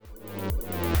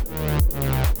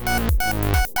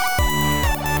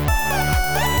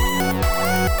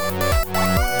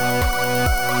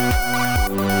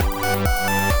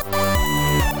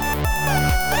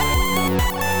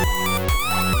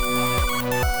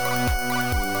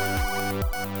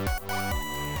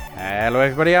Hello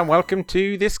everybody and welcome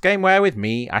to This Gameware with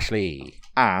me, Ashley.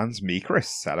 And me,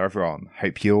 Chris. Hello everyone.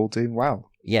 Hope you're all doing well.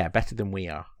 Yeah, better than we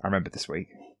are. I remember this week.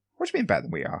 What do you mean better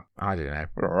than we are? I don't know.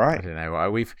 We're alright. I don't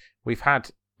know. We've had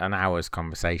an hour's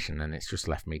conversation and it's just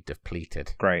left me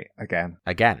depleted. Great. Again.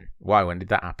 Again? Why? When did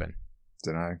that happen?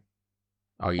 Don't know.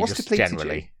 Oh, you What's just depleted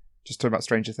generally... you? Just talking about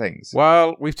Stranger Things.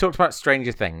 Well, we've talked about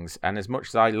Stranger Things, and as much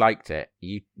as I liked it,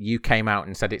 you came out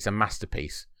and said it's a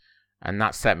masterpiece, and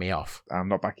that set me off. I'm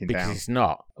not backing because down. It's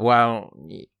not. Well,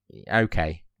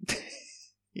 okay.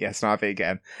 Yeah, it's not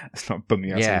again. It's not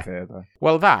bumming us any further.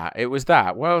 Well, it was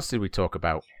that. What else did we talk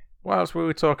about? What else were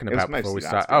we talking about before we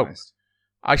started? Oh,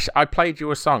 I played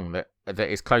you a song that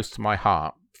is close to my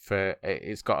heart.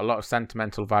 It's got a lot of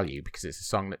sentimental value because it's a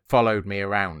song that followed me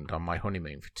around on my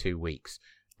honeymoon for 2 weeks.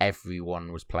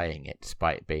 Everyone was playing it,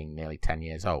 despite it being nearly 10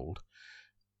 years old.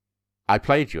 I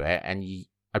played you it, and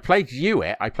I played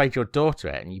your daughter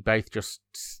it, and you both just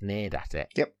sneered at it.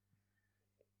 Yep.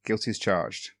 Guilty as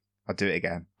charged. I'll do it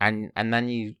again. And then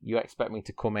you expect me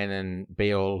to come in and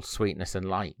be all sweetness and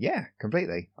light. Yeah,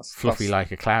 completely. Fluffy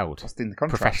like a cloud. That's in the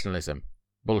contract. Professionalism.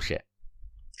 Bullshit.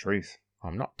 Truth.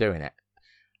 I'm not doing it.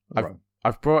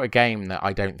 I've brought a game that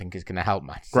I don't think is going to help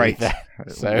matters. Great.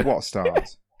 So what a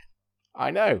start. I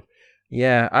know.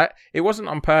 Yeah, it wasn't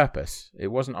on purpose.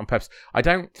 I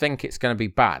don't think it's going to be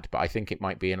bad, but I think it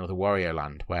might be another Wario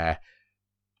Land where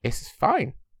it's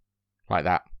fine. Like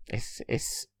that.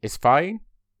 It's fine.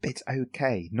 It's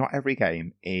okay. Not every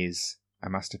game is a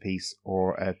masterpiece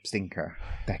or a stinker.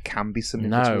 There can be some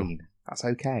in between. That's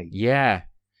okay. Yeah.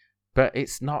 But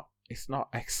it's not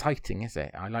exciting, is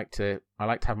it? I like to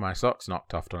have my socks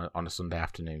knocked off on a Sunday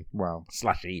afternoon. Well,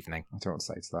 / evening. I don't know what to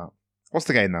say to that. What's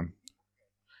the game then?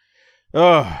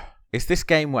 Oh, it's this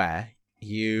game where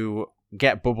you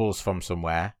get bubbles from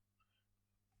somewhere,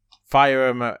 fire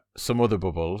them at some other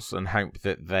bubbles, and hope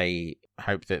that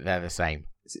they're the same.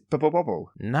 Is it Bubble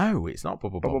Bobble? No, it's not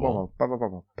Bubble Bobble. Bubble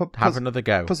Bobble. Have another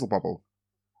go. Puzzle Bobble.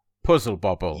 Puzzle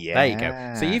Bobble. Yeah. There you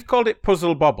go. So you've called it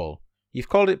Puzzle Bobble.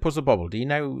 Do you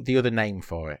know the other name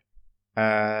for it?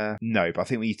 No, but I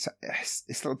think it's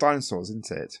little dinosaurs,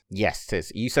 isn't it? Yes, it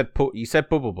is. You said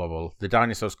Bubble Bobble. The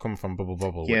dinosaurs come from Bubble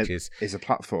Bobble, yeah, which is a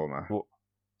platformer.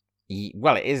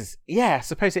 Well, it is. Yeah, I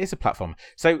suppose it is a platformer.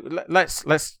 So let's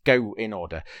go in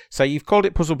order. So you've called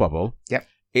it Puzzle Bobble. Yep.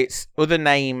 Its other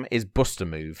name is Buster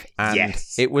Move, and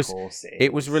yes, it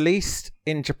was released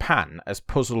in Japan as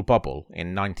Puzzle Bobble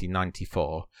in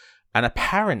 1994, and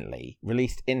apparently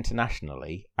released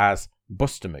internationally as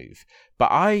Buster Move. But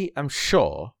I'm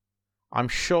sure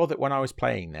that when I was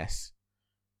playing this,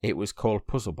 it was called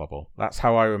Puzzle Bobble. That's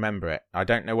how I remember it. I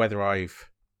don't know whether I've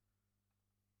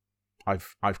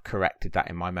corrected that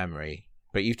in my memory,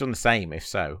 but you've done the same, if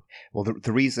so. Well,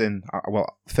 the reason,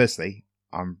 firstly,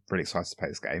 I'm really excited to play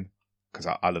this game because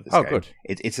I love this game. Oh, good.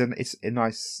 It's a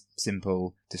nice,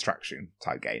 simple distraction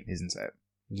type game, isn't it?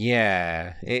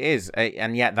 Yeah, it is,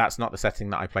 and yet that's not the setting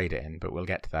that I played it in, but we'll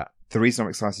get to that. The reason I'm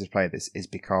excited to play this is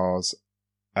because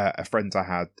a friend I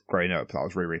had growing up that I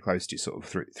was really, really close to sort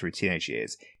of through teenage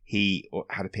years, he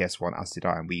had a PS1, as did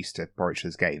I, and we used to borrow each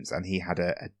other's games, and he had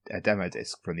a demo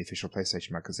disc from the official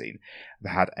PlayStation magazine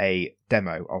that had a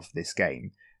demo of this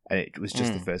game, and it was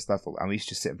just the first level, and we used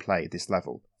to sit and play this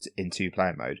level in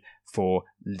 2-player mode for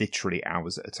literally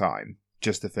hours at a time.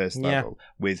 Just the first level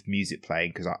with music playing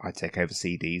because I'd take over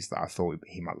CDs that I thought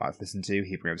he might like to listen to.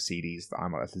 He'd bring over CDs that I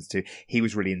might like to listen to. He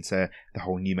was really into the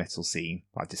whole new metal scene,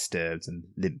 like Disturbed and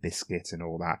Limp Bizkit and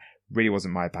all that. Really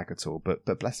wasn't my bag at all, but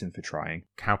bless him for trying.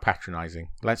 How patronising.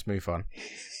 Let's move on.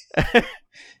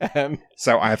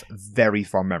 So I have very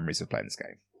fond memories of playing this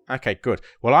game. Okay, good.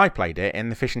 Well, I played it in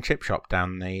the fish and chip shop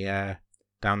down the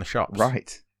shops.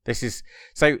 Right. This is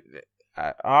so.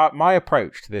 My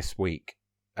approach to this week.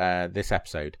 This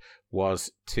episode was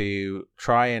to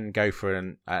try and go for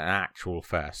an actual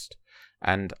first,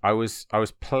 and I was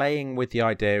playing with the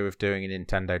idea of doing a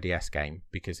Nintendo DS game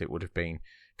because it would have been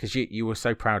because you were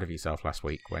so proud of yourself last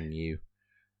week when you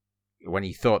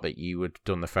thought that you had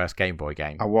done the first Game Boy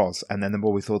game. I was, and then the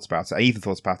more we thought about it, I even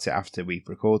thought about it after we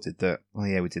recorded that. Oh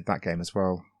yeah, we did that game as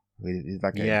well. We did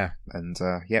that game, yeah, and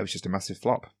it was just a massive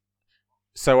flop.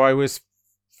 So I was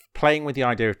playing with the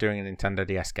idea of doing a Nintendo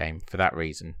DS game for that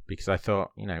reason, because I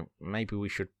thought, maybe we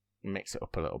should mix it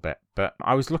up a little bit. But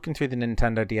I was looking through the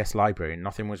Nintendo DS library and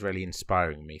nothing was really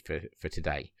inspiring me for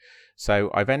today.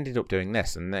 So I've ended up doing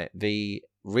this, and the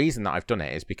reason that I've done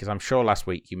it is because I'm sure last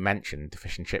week you mentioned the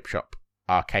Fish and Chip Shop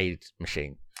arcade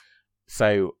machine.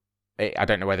 So I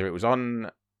don't know whether it was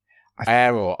on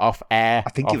air or off air. I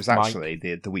think it was actually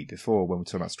the week before when we were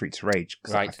talking about Streets of Rage,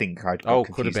 because right. I think I'd got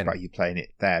confused about you playing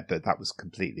it there, but that was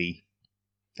completely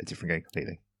a different game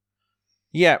completely.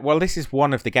 Yeah, well, this is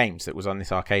one of the games that was on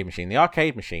this arcade machine. The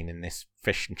arcade machine in this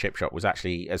fish and chip shop was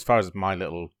actually, as far as my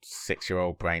little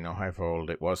 6-year-old brain, or however old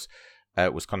it was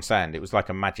concerned, it was like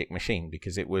a magic machine,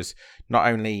 because it was not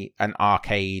only an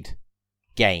arcade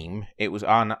game, it was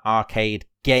an arcade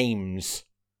games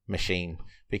machine,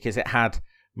 because it had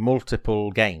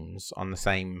multiple games on the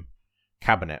same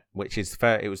cabinet, which is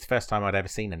it was the first time I'd ever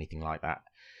seen anything like that.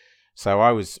 So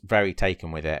I was very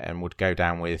taken with it, and would go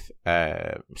down with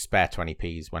spare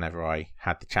 20p's whenever I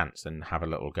had the chance and have a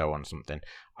little go on something.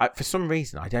 For some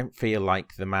reason, I don't feel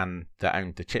like the man that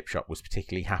owned the chip shop was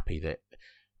particularly happy that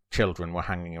children were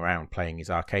hanging around playing his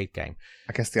arcade game.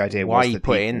 I guess the idea was that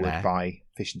people would buy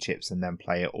fish and chips and then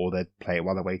play it, or they'd play it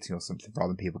while they're waiting or something, rather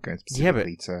than people going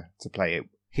specifically to play it.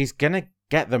 He's going to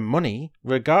get the money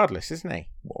regardless, isn't he?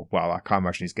 Well, I can't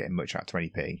imagine he's getting much out of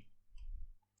 20p.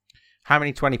 How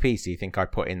many 20p's do you think I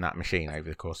put in that machine over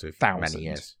the course of many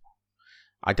years?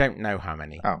 I don't know how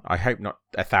many. Oh. I hope not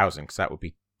 1,000, because that would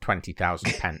be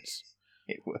 20,000 pence.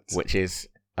 It would. Which is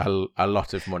a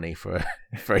lot of money for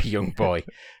a young boy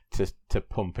to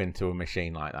pump into a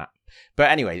machine like that.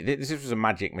 But anyway, this was a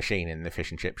magic machine in the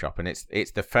fish and chip shop, and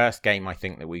it's the first game I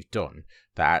think that we've done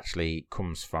that actually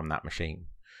comes from that machine.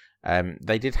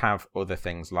 They did have other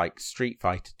things like Street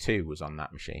Fighter 2 was on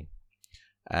that machine.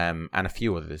 And a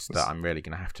few others that I'm really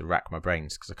going to have to rack my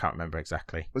brains because I can't remember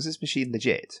exactly. Was this machine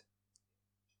legit?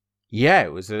 Yeah,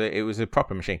 it was a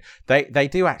proper machine. They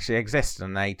do actually exist,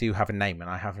 and they do have a name,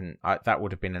 and that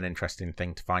would have been an interesting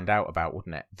thing to find out about,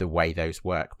 wouldn't it? The way those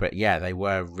work. But yeah, they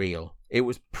were real. It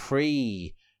was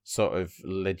pre sort of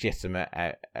legitimate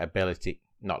ability,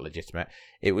 not legitimate.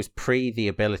 It was pre the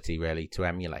ability really to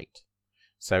emulate.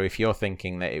 So if you're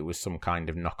thinking that it was some kind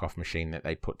of knockoff machine that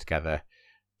they put together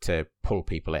to pull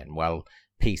people in, well,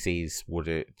 PCs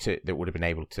that would have been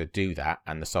able to do that,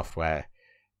 and the software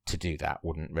to do that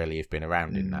wouldn't really have been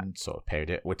around in that sort of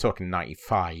period. We're talking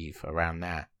 95, around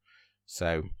there.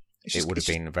 So it would have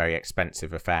been a very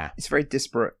expensive affair. It's very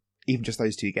disparate, even just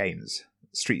those two games.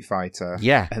 Street Fighter,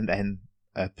 and then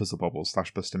Puzzle Bobble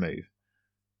 / Bust a Move.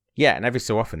 Yeah, and every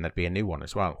so often there'd be a new one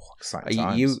as well. Exciting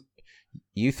times.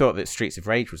 You thought that Streets of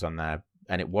Rage was on there,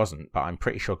 and it wasn't, but I'm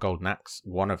pretty sure Golden Axe,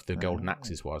 one of the Golden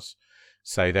Axes was.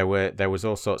 So there was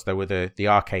all sorts. There were the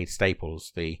arcade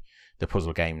staples, the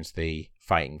puzzle games, the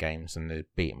fighting games, and the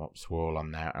beat 'em ups were all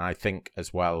on there. And I think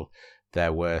as well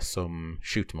there were some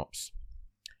shoot 'em ups.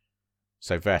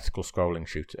 So vertical scrolling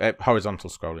horizontal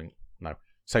scrolling. No,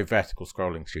 so vertical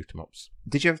scrolling shoot 'em ups.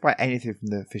 Did you ever buy anything from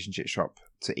the fish and chip shop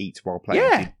to eat while playing?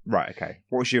 Yeah. Right. Okay.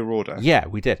 What was your order? Yeah,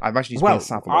 we did. I imagine you spelled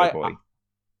Savoy boy.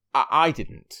 I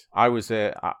didn't. I was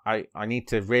I need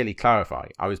to really clarify.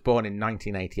 I was born in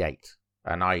 1988,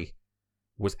 and I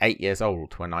was 8 years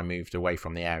old when I moved away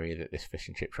from the area that this fish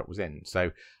and chip shop was in.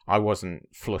 So I wasn't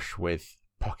flush with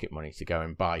pocket money to go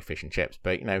and buy fish and chips.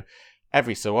 But,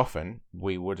 every so often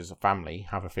we would, as a family,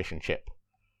 have a fish and chip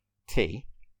tea.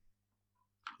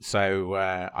 So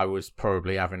I was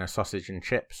probably having a sausage and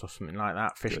chips or something like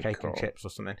that, fish cake and chips or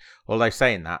something. Although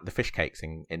saying that, the fish cakes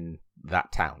in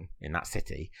that town, in that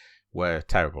city, were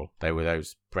terrible. They were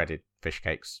those breaded fish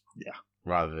cakes,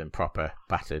 rather than proper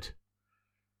battered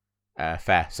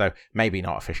fare. So maybe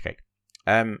not a fish cake.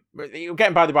 You're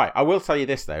getting by the by. I will tell you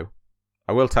this though.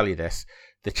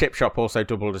 The chip shop also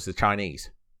doubled as the Chinese.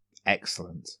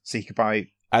 Excellent. So you could buy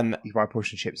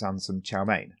portion chips and some chow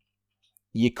mein.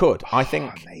 You could. I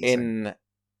think in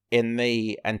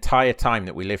the entire time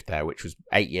that we lived there, which was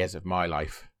 8 years of my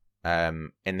life,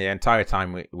 in the entire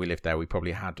time we lived there, we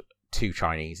probably had 2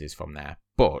 Chineses from there.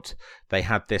 But they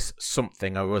had this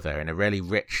something or other in a really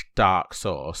rich, dark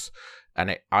sauce.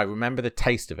 And I remember the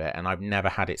taste of it, and I've never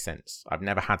had it since. I've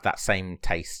never had that same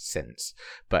taste since.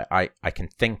 But I can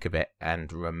think of it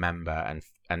and remember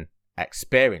and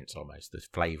experience almost the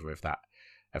flavour of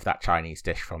that Chinese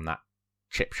dish from that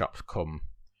chip shop come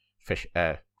fish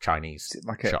Chinese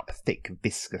like shop. A thick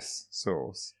viscous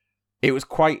sauce. It was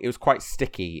quite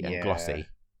sticky and glossy.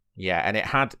 Yeah, and it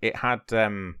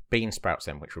had bean sprouts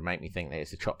in, which would make me think that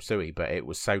it's a chop suey, but it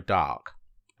was so dark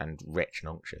and rich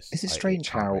and unctuous. Is it strange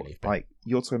how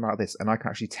you're talking about this and I can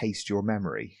actually taste your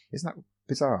memory? Isn't that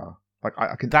bizarre?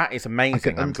 I can. That is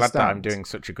amazing. I'm glad that I'm doing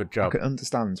such a good job. I can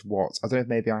understand what. I don't know if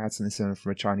maybe I had something similar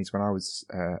from a Chinese when I was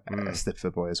a slipper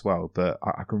boy as well, but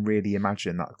I can really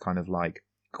imagine that kind of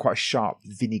quite a sharp,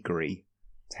 vinegary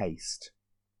taste.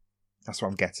 That's what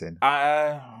I'm getting.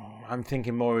 I'm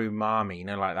thinking more umami,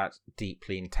 like that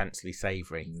deeply, intensely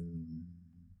savoury.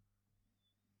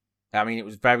 I mean, it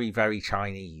was very, very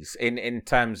Chinese. In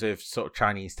terms of sort of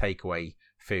Chinese takeaway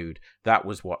food, that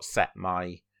was what set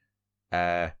my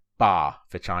bar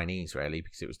for Chinese, really,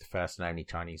 because it was the first and only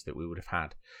Chinese that we would have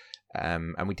had.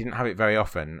 And we didn't have it very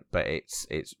often, but it's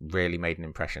really made an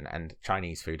impression. And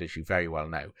Chinese food, as you very well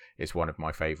know, is one of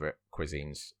my favourite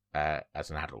cuisines as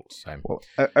an adult. So, well,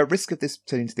 at risk of this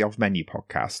turning into the off menu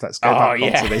podcast, let's go back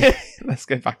onto the let's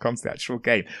go back onto the actual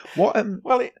game. What?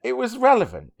 Well, it was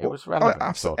relevant. It was relevant.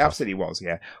 Absolutely was.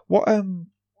 Yeah. What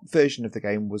version of the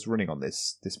game was running on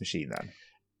this machine then?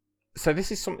 So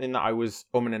this is something that I was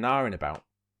umming and ahhing about,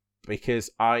 because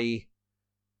I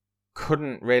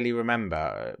couldn't really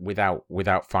remember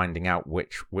without finding out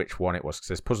which one it was, because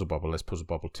there's Puzzle Bobble, there's Puzzle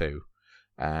Bobble 2.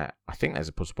 I think there's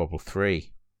a Puzzle Bobble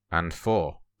 3 and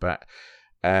 4, but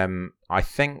I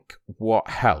think what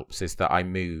helps is that I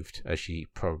moved, as you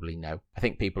probably know. I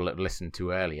think people that have listened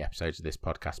to early episodes of this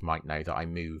podcast might know that I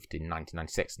moved in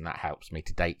 1996, and that helps me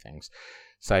to date things.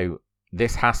 So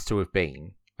this has to have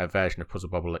been a version of Puzzle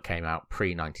Bobble that came out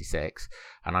pre-96,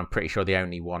 and I'm pretty sure the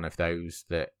only one of those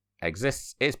that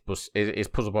exists is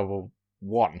Puzzle Bobble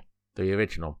 1, the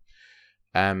original.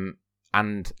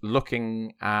 And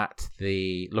looking at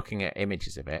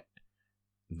images of it,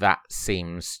 that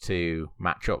seems to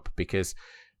match up, because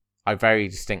I very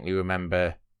distinctly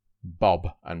remember Bob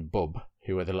and Bub,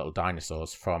 who are the little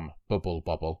dinosaurs from Bubble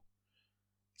Bobble,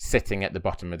 sitting at the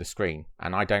bottom of the screen,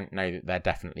 and I don't know that they're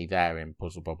definitely there in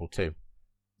Puzzle Bobble 2.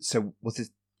 So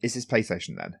is this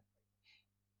PlayStation then?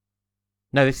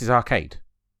 No, this is arcade.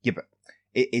 Yeah, but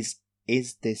is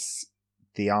this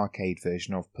the arcade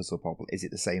version of Puzzle Bobble? Is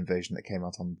it the same version that came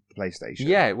out on the PlayStation?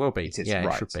 Yeah, it will be. It is, yeah,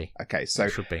 right. It should be. Okay, so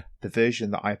it should be. The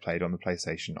version that I played on the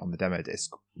PlayStation on the demo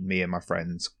disc, me and my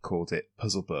friends called it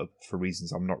Puzzle Bub for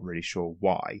reasons I'm not really sure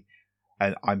why.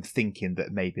 And I'm thinking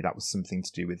that maybe that was something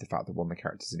to do with the fact that one of the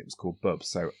characters in it was called Bub.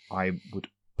 So I would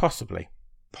possibly,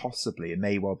 it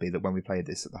may well be that when we played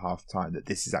this at the half time, that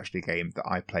this is actually a game that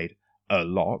I played a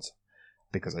lot,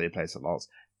 because I did play this a lot,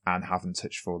 and haven't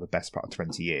touched for the best part of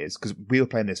 20 years, because we were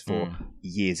playing this for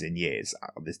years and years,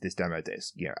 this demo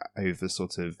disc, over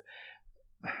sort of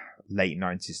late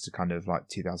 90s to kind of like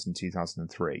 2000,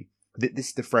 2003. This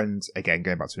is the friends, again,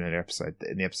 going back to an earlier episode,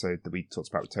 in the episode that we talked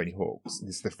about with Tony Hawks,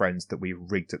 this is the friends that we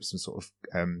rigged up some sort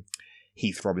of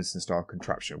Heath Robinson style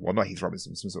contraption. Well, not Heath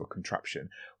Robinson, some sort of contraption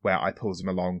where I pulled him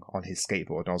along on his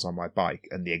skateboard and I was on my bike,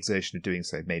 and the exertion of doing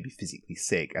so made me physically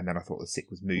sick, and then I thought the sick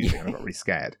was moving and I got really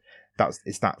scared.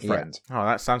 It's that friend. Yeah. Oh,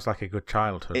 that sounds like a good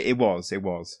childhood. It was.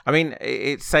 I mean,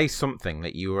 it says something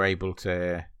that you were able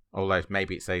to, although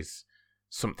maybe it says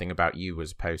something about you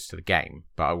as opposed to the game,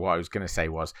 but what I was going to say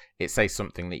was it says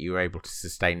something that you were able to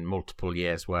sustain multiple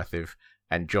years worth of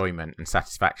enjoyment and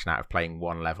satisfaction out of playing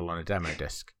one level on a demo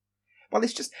disc. Well,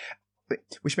 it's just,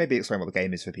 which maybe explain what the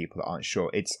game is for people that aren't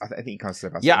sure. I think you kind of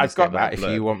said about. Yeah, I've got that. If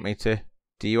you want me to,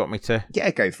 do you want me to?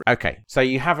 Yeah, go for it. Okay, so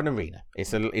you have an arena.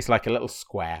 It's like a little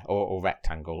square or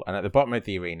rectangle, and at the bottom of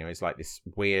the arena is like this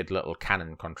weird little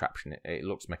cannon contraption. It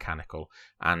looks mechanical,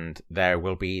 and there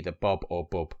will be either Bob or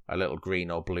Bub, a little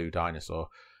green or blue dinosaur,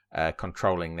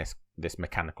 controlling this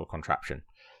mechanical contraption.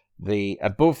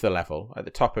 Above the level, at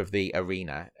the top of the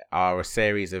arena, are a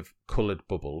series of coloured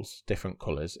bubbles, different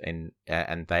colours, and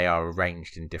they are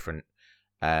arranged in different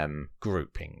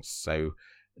groupings. So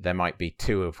there might be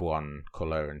 2 of one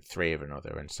colour and 3 of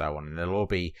another, and so on. And they'll all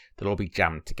be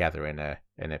jammed together in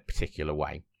a particular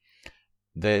way.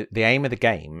 The aim of the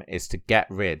game is to get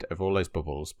rid of all those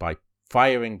bubbles by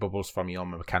firing bubbles from your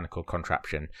mechanical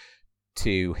contraption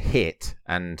to hit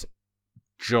and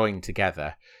join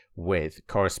together with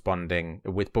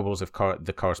bubbles of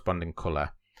the corresponding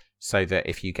colour, so that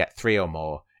if you get 3 or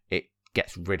more, it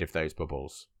gets rid of those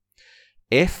bubbles.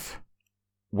 If,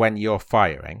 when you're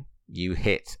firing, you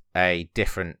hit a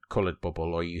different coloured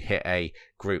bubble, or you hit a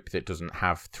group that doesn't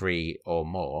have 3 or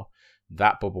more,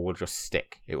 that bubble will just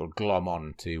stick. It will glom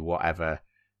on to whatever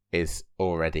is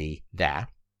already there.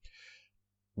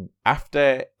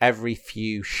 After every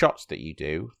few shots that you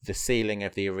do, the ceiling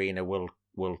of the arena will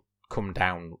come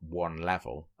down 1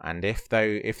 level, and if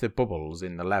the bubbles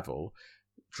in the level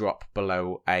drop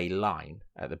below a line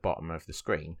at the bottom of the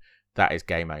screen, that is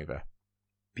game over.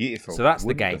 Beautiful. So that's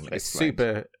the game. It's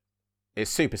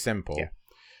super simple, yeah.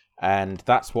 And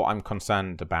that's what I'm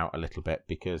concerned about a little bit,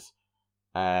 because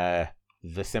the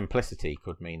simplicity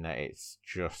could mean that it's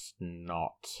just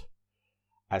not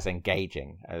as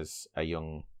engaging as a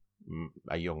young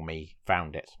me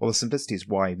found it. Well, the simplicity is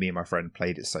why me and my friend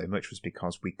played it so much, was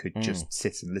because we could just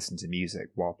sit and listen to music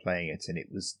while playing it, and it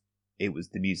was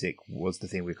the music was the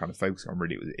thing we kind of focused on,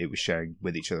 really. It was sharing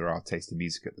with each other our taste in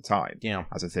music at the time,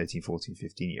 as a 13, 14,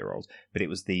 15-year-old. But it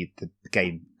was the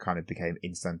game kind of became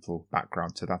incidental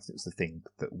background to that. It was the thing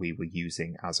that we were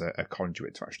using as a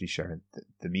conduit to actually share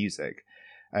the music.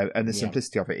 And the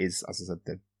simplicity of it is, as I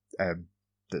said,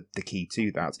 the key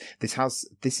to that.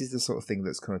 This is the sort of thing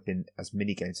that's come up in as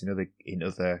mini games in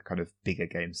other kind of bigger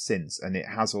games since, and it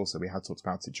has also, we had talked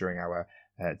about it during our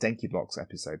Denki Blocks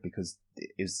episode, because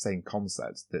it was the same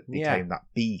concept that became that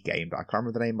B game that I can't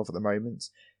remember the name of at the moment,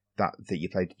 that you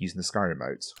played using the Sky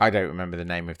remote. I don't remember the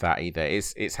name of that either.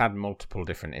 It's had multiple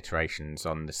different iterations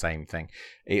on the same thing.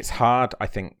 It's hard, I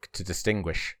think, to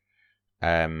distinguish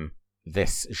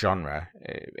this genre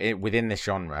within this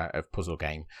genre of puzzle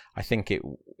game. I think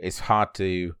it's hard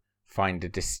to find a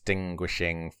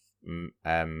distinguishing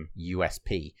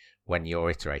USP when you're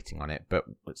iterating on it. But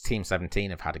Team 17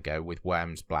 have had a go with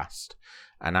Worms Blast,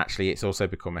 and actually it's also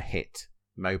become a hit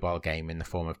mobile game in the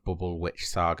form of Bubble Witch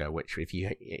Saga, which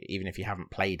even if you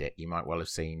haven't played it, you might well have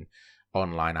seen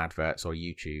online adverts or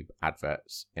YouTube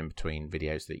adverts in between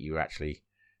videos that you were actually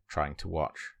trying to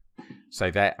watch.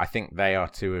 So I think they are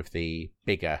two of the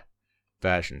bigger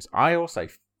versions. I also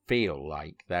feel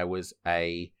like there was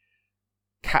a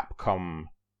Capcom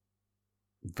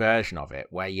version of it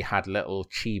where you had little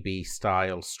chibi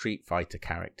style Street Fighter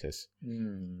characters.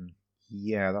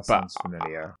 Yeah, that sounds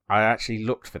familiar. I actually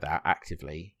looked for that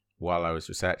actively while I was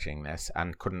researching this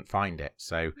and couldn't find it.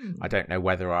 So I don't know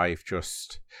whether I've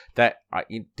just... Do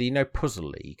you know Puzzle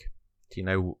League? Do you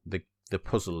know the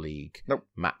Puzzle League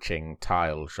matching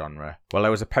tile genre? Well,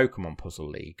 there was a Pokemon Puzzle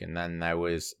League, and then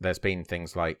there's been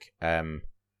things like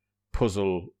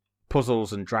Puzzles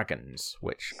and Dragons,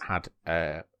 which had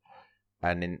a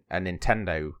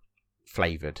Nintendo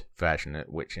flavored version,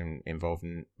 which involved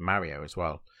Mario as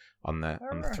well. On the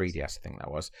 3DS, I think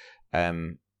that was.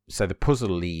 So the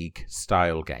Puzzle League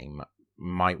style game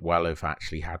might well have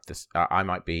actually had this. I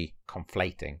might be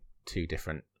conflating two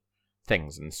different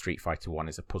things, and Street Fighter 1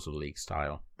 is a Puzzle League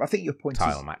style. But I think your point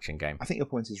tile matching game. I think your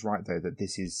point is right, though, that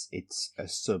it's a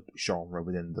sub genre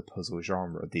within the puzzle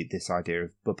genre. This idea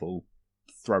of bubble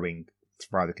throwing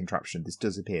via the contraption, this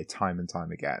does appear time and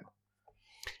time again.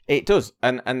 It does,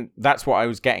 and that's what I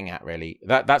was getting at, really.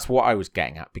 That's what I was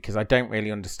getting at, because I don't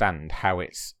really understand how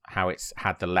it's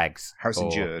had the legs, how it's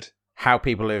endured, how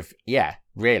people have,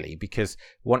 really, because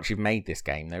once you've made this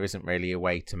game, there isn't really a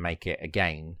way to make it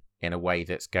again in a way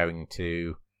that's going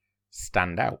to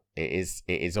stand out. It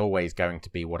is always going to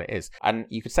be what it is. And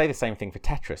you could say the same thing for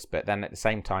Tetris, but then at the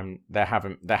same time there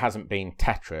hasn't been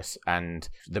Tetris and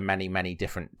the many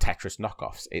different Tetris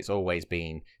knockoffs. It's always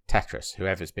been Tetris.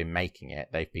 Whoever's been making it,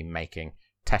 they've been making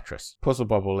Tetris. Puzzle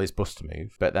Bobble is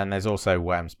Bust-A-Move, but then there's also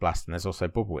Worms Blast and there's also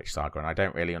Bubble Witch Saga, and I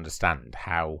don't really understand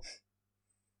how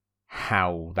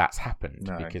that's happened,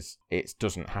 because it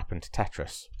doesn't happen to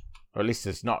Tetris, or at least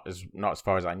it's not as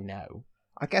far as I know.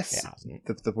 I guess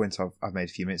the point I've made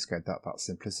a few minutes ago, that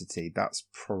simplicity, that's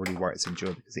probably why it's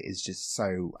endured, because it is just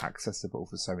so accessible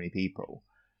for so many people.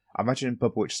 I imagine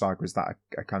Bubble Witch Saga, is that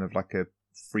a kind of like a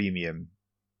freemium,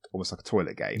 almost like a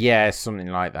toilet game? Yeah, something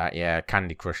like that, yeah,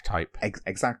 Candy Crush type.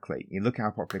 Exactly. You look at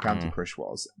how popular Candy Crush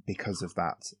was because of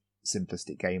that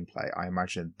simplistic gameplay. I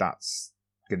imagine this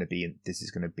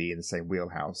is going to be in the same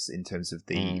wheelhouse in terms of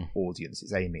the audience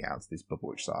it's aiming at, this Bubble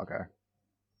Witch Saga.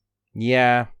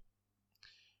 Yeah.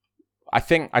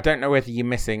 I don't know whether you're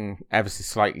missing ever so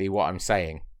slightly what I'm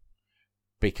saying,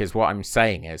 because what I'm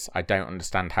saying is I don't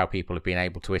understand how people have been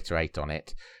able to iterate on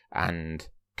it and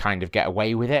kind of get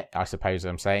away with it, I suppose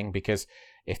I'm saying, because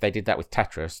if they did that with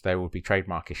Tetris, there would be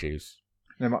trademark issues.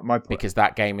 No, my point. Because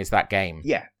that game is that game.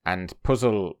 Yeah. And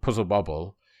Puzzle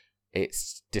Bobble,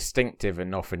 it's distinctive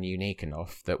enough and unique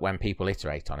enough that when people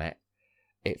iterate on it,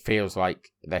 it feels like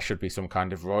there should be some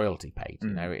kind of royalty paid. You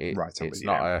know, it's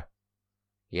not a...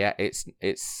 Yeah,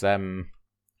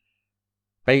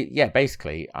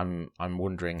 basically, I'm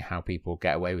wondering how people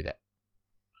get away with it,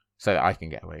 so that I can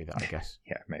get away with it, I guess.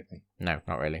 Yeah, maybe. No,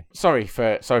 not really. Sorry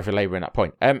for labouring that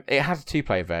point. It has a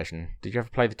 2-player version. Did you ever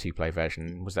play the 2-player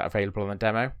version? Was that available on the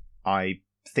demo? I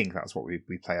think that's what we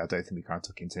play. I don't think we kind of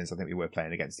took in turns. I think we were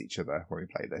playing against each other when we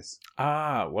played this.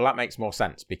 Well, that makes more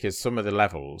sense, because some of the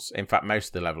levels, in fact most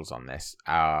of the levels on this,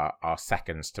 are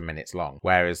seconds to minutes long,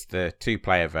 whereas the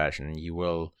 2-player version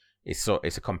it's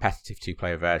a competitive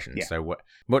 2-player version. Yeah. So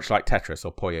much like Tetris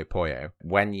or Puyo Puyo,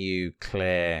 when you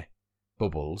clear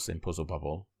bubbles in Puzzle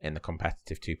Bobble in the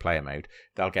competitive 2-player mode,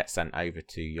 they'll get sent over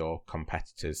to your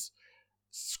competitor's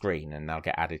screen and they'll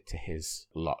get added to his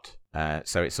lot.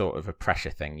 So it's sort of a pressure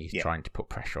thing. You're trying to put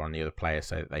pressure on the other player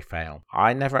so that they fail.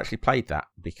 I never actually played that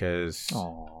because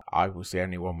I was the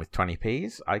only one with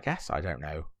 20p's, I guess. I don't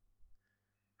know.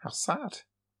 How sad.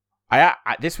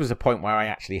 This was a point where I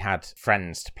actually had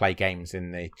friends to play games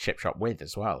in the chip shop with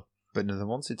as well. But none of them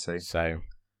wanted to. So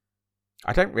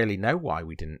I don't really know why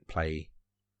we didn't play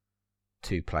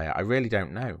 2-player. I really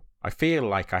don't know. I feel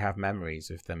like I have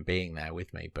memories of them being there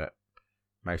with me, but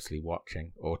mostly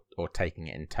watching or taking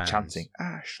it in turns. Chanting,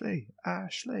 Ashley,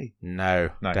 Ashley. No,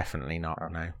 definitely not.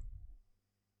 Oh.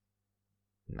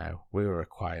 No, we were a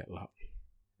quiet lot.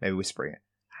 Maybe whispering it,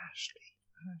 Ashley,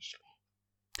 Ashley.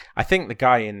 I think the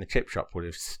guy in the chip shop would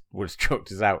have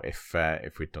chucked us out if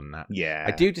we'd done that. Yeah.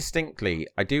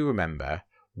 I do remember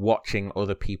watching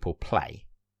other people play,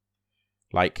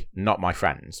 like not my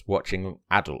friends, watching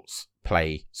adults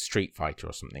play Street Fighter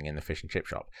or something in the fish and chip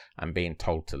shop and being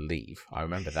told to leave. I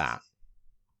remember that.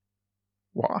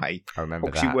 Why? I remember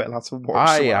because that. you weren't allowed to watch.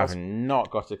 I have not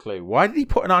got a clue. Why did he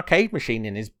put an arcade machine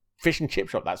in his fish and chip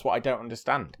shop? That's what I don't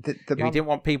understand. If he didn't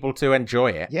want people to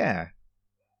enjoy it. Yeah.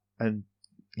 And,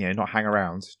 not hang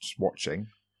around just watching.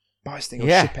 Buy this thing or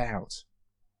ship out.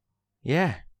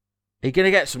 Yeah. Are you going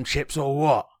to get some chips or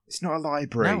what? It's not a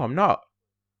library. No, I'm not.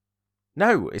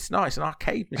 No, it's not. It's an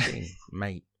arcade machine,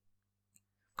 mate.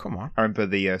 Come on. I remember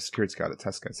the security guard at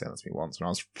Tesco saying that to me once when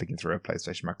I was flicking through a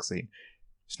PlayStation magazine.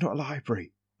 It's not a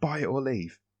library. Buy it or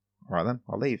leave. All right then,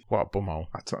 I'll leave. What a bumhole.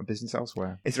 I took my business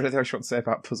elsewhere. Is there anything else you want to say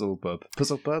about Puzzle Bub?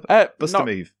 Puzzle Bub? Bust a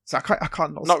move. So I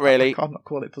can't not really. I can't not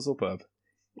call it Puzzle Bub.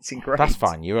 It's ingrained. That's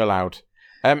fine. You're allowed.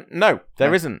 No,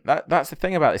 there isn't. That's the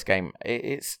thing about this game.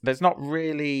 There's not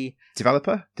really...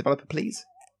 Developer, please.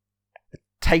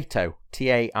 Taito.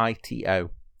 Taito.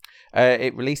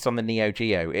 It released on the Neo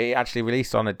Geo. It actually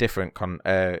released on a different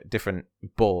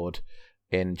board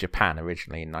in Japan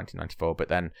originally in 1994, but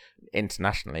then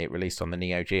internationally it released on the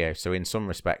Neo Geo. So in some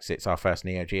respects, it's our first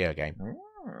Neo Geo game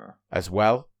as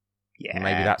well. Yeah,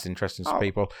 maybe that's interesting to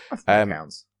people.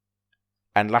 Counts.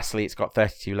 And lastly, it's got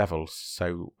 32 levels,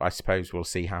 so I suppose we'll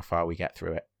see how far we get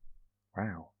through it.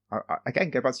 Wow. Again,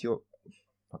 go back to your...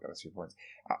 I'll go back to your points.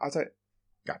 I don't...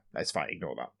 Yeah, it's fine.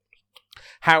 Ignore that.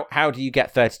 How do you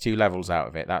get 32 levels out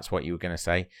of it? That's what you were going to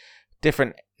say.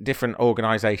 Different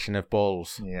organisation of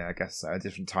balls. Yeah, I guess so.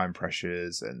 Different time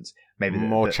pressures and maybe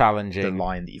more challenging. The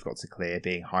line that you've got to clear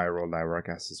being higher or lower, I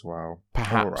guess, as well.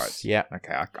 Perhaps. All right. Yeah.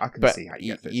 Okay, I can see how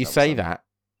you get this.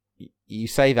 You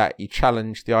say that you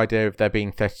challenge the idea of there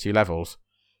being 32 levels.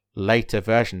 Later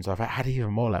versions of it had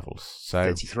even more levels. So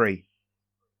 33.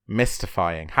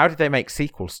 Mystifying. How did they make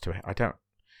sequels to it? I don't.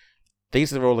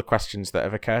 These are all the questions that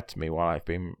have occurred to me while I've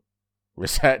been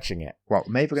researching it. Well,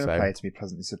 maybe we're going to play it to be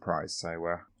pleasantly surprised.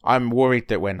 So I'm worried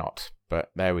that we're not,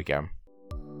 but there we go.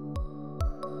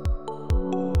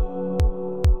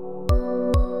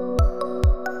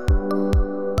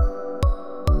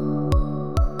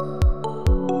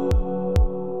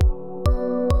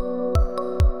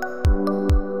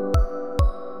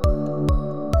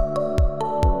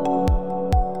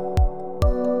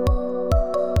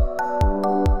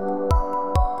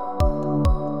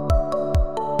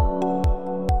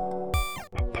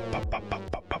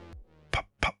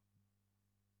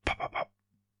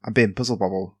 I'm being Puzzle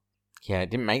Bobble. Yeah, it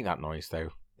didn't make that noise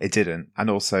though. It didn't, and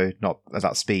also not at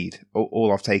that speed.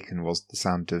 All I've taken was the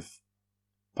sound of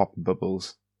popping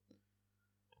bubbles.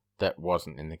 That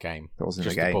wasn't in the game. That wasn't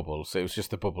just in the game. Bubbles. It was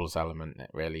just the bubbles element that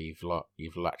really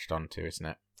you've latched onto, isn't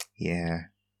it? Yeah.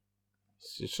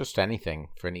 It's just anything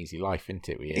for an easy life, isn't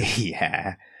it? Really?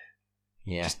 Yeah.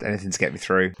 Yeah. Just anything to get me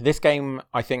through. This game,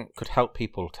 I think, could help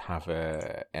people to have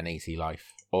an easy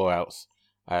life, or else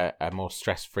a more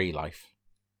stress-free life.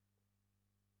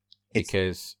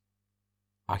 Because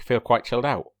I feel quite chilled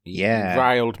out. Yeah. You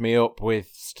riled me up with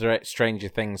Stranger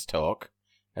Things talk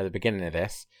at the beginning of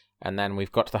this, and then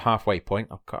we've got to the halfway point.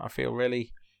 I feel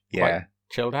really quite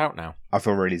chilled out now. I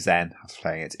feel really zen after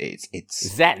playing it.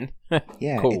 It's zen?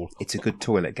 Yeah, cool. It's a good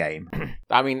toilet game.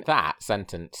 I mean, that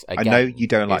sentence, again, I know you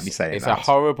don't like me saying it's that. It's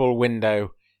a horrible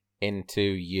window into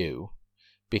you,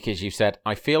 because you said,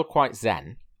 I feel quite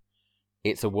zen.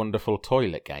 It's a wonderful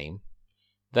toilet game.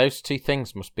 Those two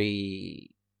things must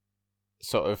be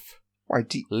sort of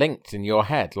linked in your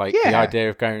head. Like the idea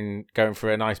of going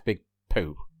for a nice big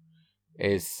poo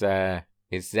is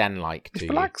zen-like. It's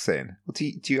relaxing. Well,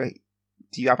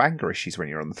 do you have anger issues when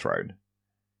you're on the throne?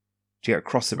 Do you get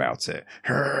cross about it?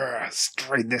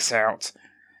 Straighten this out.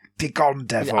 Begone,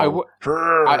 devil.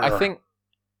 I think...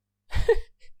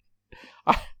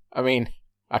 I mean,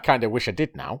 I kind of wish I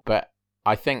did now, but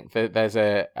I think that there's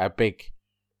a big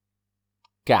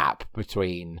gap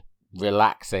between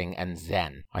relaxing and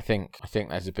zen. I think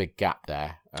there's a big gap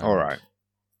there. All right.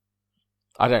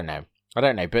 I don't know,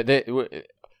 but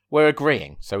we're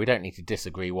agreeing, so we don't need to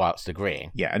disagree whilst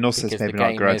agreeing. Yeah, and also it's maybe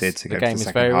not a good idea to go to the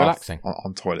second very half relaxing.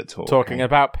 On toilet talk. Talking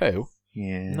about poo?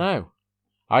 Yeah. No.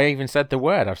 I even said the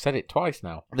word. I've said it twice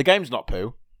now. The game's not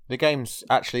poo. The game's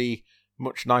actually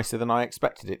much nicer than I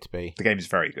expected it to be. The game is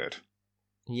very good.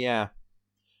 Yeah.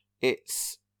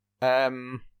 it's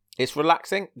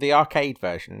relaxing. The arcade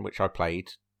version, which I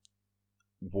played,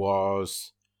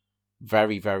 was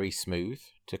very, very smooth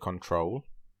to control.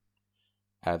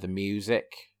 The music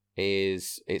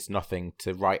it's nothing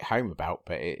to write home about,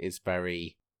 but it is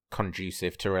very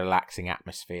conducive to a relaxing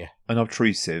atmosphere.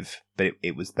 Unobtrusive, but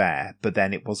it was there. But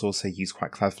then it was also used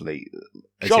quite cleverly.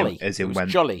 Jolly.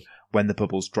 Jolly. When the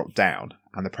bubbles dropped down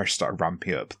and the pressure started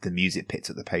ramping up, the music picked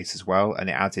up the pace as well, and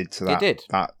it added to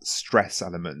that stress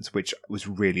element, which was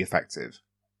really effective.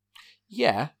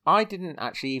 Yeah, I didn't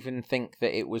actually even think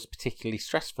that it was particularly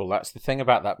stressful. That's the thing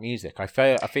about that music. I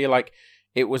feel like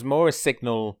it was more a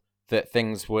signal that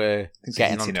things were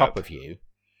getting on top of you,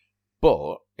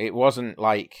 but it wasn't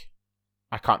like,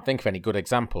 I can't think of any good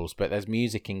examples, but there's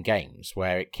music in games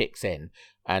where it kicks in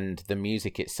and the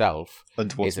music itself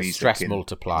is a stress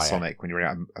multiplier. Sonic, when you're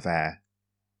out of air.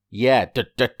 Yeah,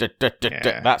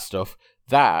 that stuff.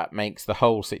 That makes the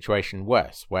whole situation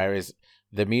worse, whereas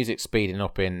the music speeding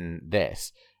up in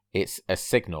this, it's a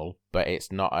signal, but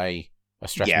it's not a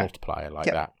stress multiplier like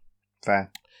that. Fair.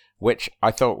 Which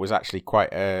I thought was actually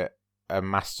quite a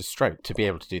master stroke to be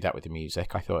able to do that with the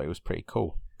music. I thought it was pretty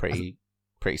cool, pretty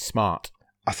smart.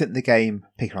 I think the game,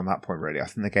 picking on that point really, I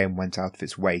think the game went out of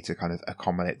its way to kind of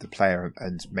accommodate the player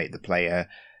and make the player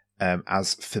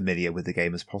as familiar with the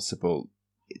game as possible.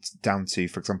 It's down to,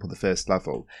 for example, the first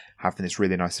level having this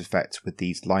really nice effect with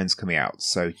these lines coming out,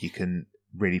 so you can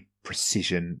really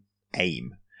precision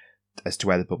aim as to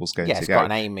where the bubble's going to go. Yeah, it's got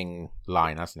an aiming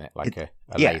line, hasn't it? Like a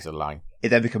laser line. It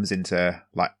then becomes into,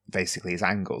 like, basically its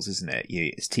angles, isn't it?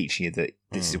 It's teaching you that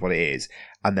this is what it is.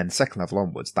 And then the second level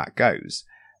onwards, that goes.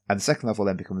 And the second level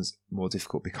then becomes more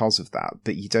difficult because of that.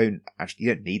 But you don't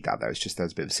need that, though. It's just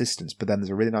there's a bit of assistance. But then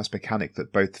there's a really nice mechanic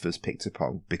that both of us picked up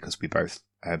on, because we both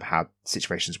had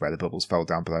situations where the bubbles fell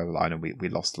down below the line and we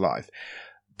lost a life.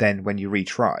 Then when you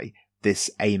retry, this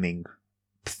aiming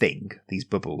thing, these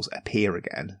bubbles appear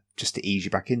again just to ease you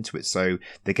back into it. So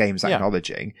the game's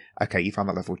acknowledging, okay, you found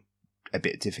that level a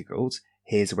bit difficult,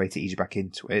 here's a way to ease you back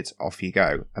into it, off you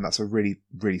go. And that's a really,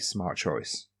 really smart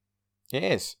choice. It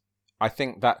is. I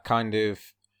think that kind of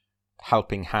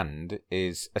helping hand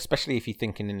is, especially if you're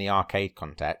thinking in the arcade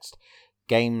context,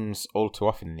 games all too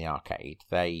often in the arcade,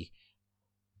 they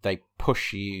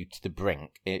push you to the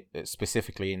brink,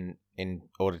 specifically in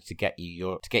order to get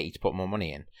you to put more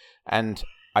money in. And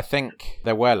I think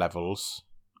there were levels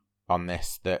on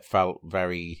this that felt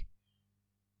very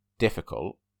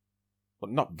difficult.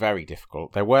 Well, not very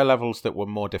difficult. There were levels that were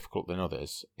more difficult than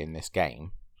others in this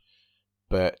game,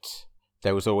 but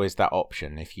there was always that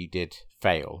option, if you did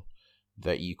fail,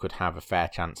 that you could have a fair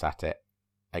chance at it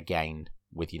again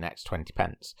with your next 20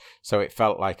 pence. So it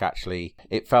felt like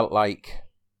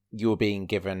you were being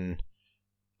given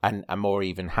a more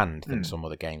even hand than some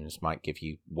other games might give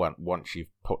you once you've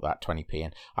put that 20p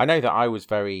in. I know that I was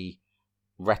very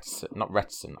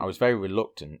I was very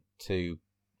reluctant to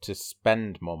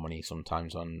spend more money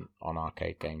sometimes on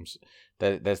arcade games.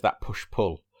 There's that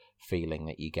push-pull feeling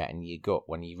that you get in your gut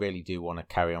when you really do want to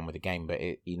carry on with the game, but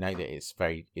you know that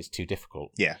it's too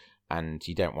difficult. Yeah. And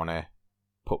you don't want to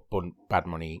put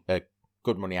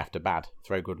good money after bad,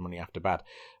 throw good money after bad.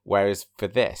 Whereas for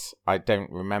this, I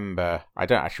don't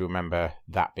actually remember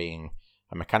that being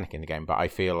a mechanic in the game, but I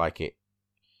feel like it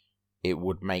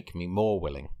would make me more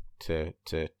willing to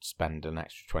spend an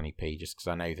extra 20p, just because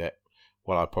I know that,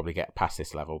 well, I'll probably get past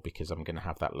this level because I'm going to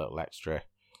have that little extra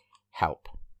help,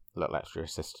 little extra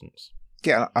assistance.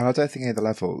 Yeah, and I don't think any of the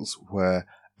levels were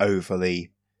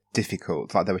overly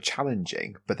difficult. Like, they were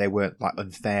challenging, but they weren't like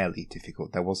unfairly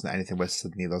difficult. There wasn't anything where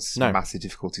suddenly there was a massive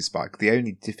difficulty spike. The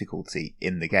only difficulty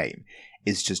in the game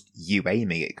is just you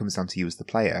aiming. It comes down to you as the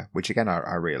player, which again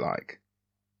I really like.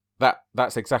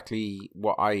 That's exactly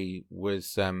what I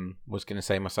was going to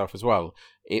say myself as well.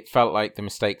 It felt like the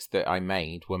mistakes that I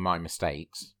made were my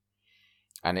mistakes,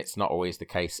 and it's not always the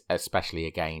case, especially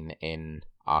again in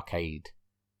arcade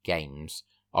games.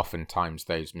 Oftentimes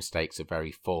those mistakes are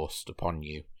very forced upon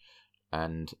you,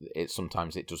 and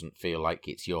sometimes it doesn't feel like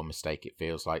it's your mistake. It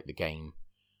feels like the game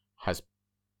has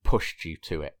pushed you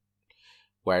to it.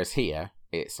 Whereas here,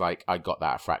 it's like, I got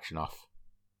that a fraction off.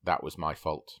 That was my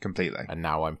fault. Completely. And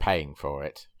now I'm paying for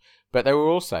it. But there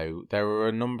were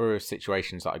a number of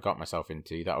situations that I got myself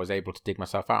into that I was able to dig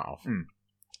myself out of.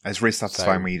 It's really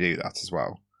satisfying when you do that as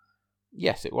well.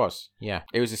 Yes, it was. Yeah.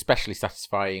 It was especially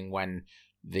satisfying when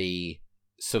the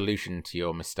solution to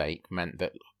your mistake meant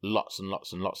that lots and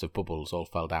lots and lots of bubbles all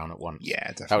fell down at once. Yeah,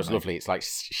 definitely. That was lovely. It's like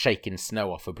shaking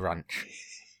snow off a branch.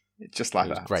 Just like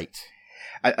that. It was great.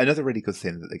 Another really good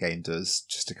thing that the game does,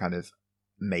 just to kind of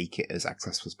make it as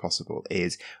accessible as possible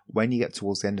is when you get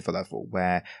towards the end of a level,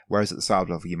 whereas at the start of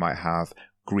the level you might have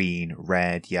green,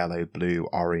 red, yellow, blue,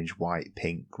 orange, white,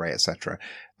 pink, grey, etc.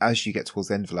 As you get towards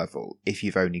the end of the level, if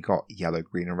you've only got yellow,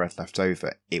 green and red left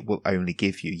over, it will only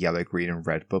give you yellow, green and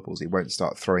red bubbles. It won't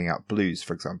start throwing out blues,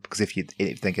 for example, because if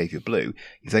it then gave you blue,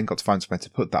 you've then got to find somewhere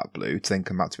to put that blue to then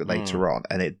come back to it later on,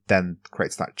 and it then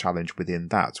creates that challenge within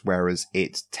that, whereas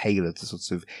it's tailored to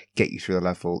sort of get you through the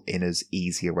level in as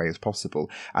easy a way as possible.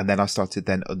 And then I started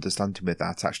then understanding with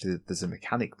that, actually, there's a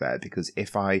mechanic there, because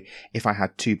if I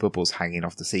had two bubbles hanging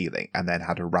off the ceiling and then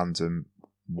had a random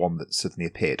one that suddenly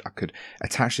appeared, I could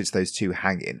attach it to those two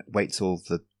hanging, wait till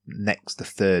the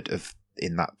third of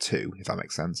in that two, if that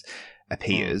makes sense,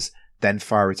 appears, then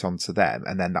fire it onto them,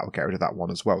 and then that will get rid of that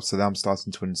one as well. So then I'm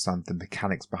starting to understand the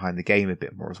mechanics behind the game a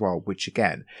bit more as well, which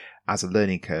again, as a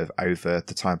learning curve over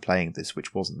the time playing this,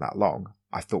 which wasn't that long,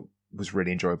 I thought was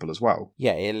really enjoyable as well.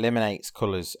 Yeah, it eliminates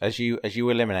colours. As you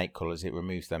eliminate colours, it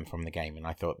removes them from the game, and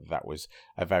I thought that was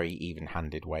a very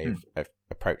even-handed way of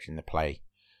approaching the play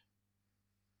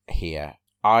here.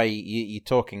 You're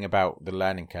talking about the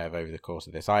learning curve over the course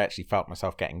of this. I actually felt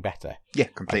myself getting better. Yeah,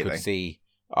 completely. I could see.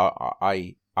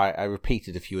 I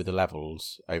repeated a few of the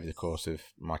levels over the course of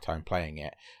my time playing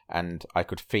it, and I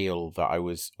could feel that I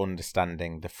was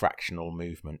understanding the fractional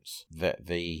movements that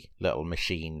the little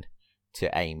machine to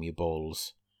aim your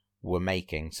balls were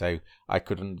making. So I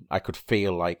could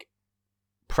feel like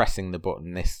pressing the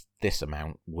button this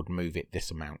amount would move it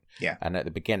this amount. Yeah. And at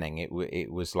the beginning, it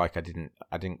was like I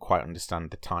didn't quite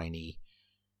understand the tiny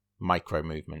micro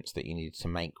movements that you needed to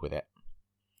make with it.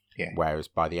 Yeah. Whereas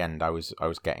by the end, I was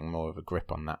getting more of a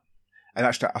grip on that. And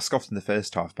actually, I scoffed in the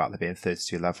first half about there being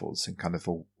 32 levels and kind of,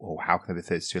 how can there be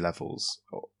 32 levels?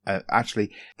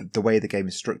 Actually, the way the game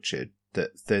is structured,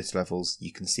 that 30 levels,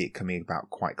 you can see it coming about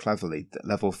quite cleverly. That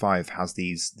level 5 has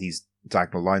these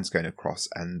diagonal lines going across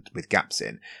and with gaps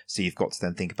in. So you've got to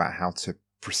then think about how to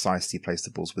precisely place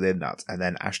the balls within that. And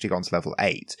then actually gone to level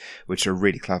 8, which is a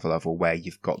really clever level where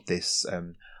you've got this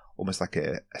almost like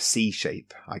a C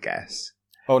shape, I guess.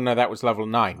 Oh, no, that was level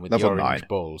 9 with level the orange 9.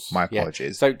 balls. My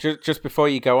apologies. Yeah. So just before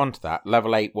you go on to that,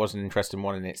 level 8 was an interesting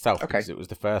one in itself, okay, because it was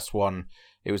the first one.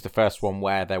 It was the first one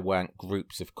where there weren't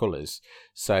groups of colours.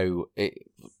 So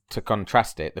to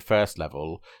contrast it, the first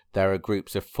level, there are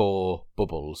groups of 4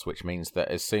 bubbles, which means that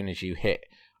as soon as you hit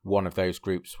one of those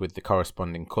groups with the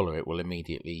corresponding colour, it will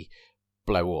immediately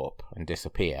blow up and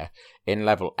disappear. In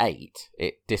level 8,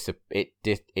 it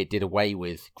did away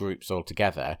with groups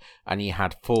altogether, and you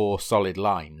had 4 solid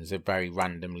lines of very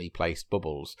randomly placed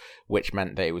bubbles, which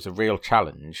meant that it was a real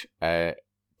challenge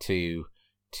to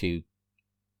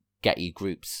get you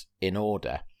groups in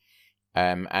order.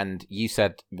 And you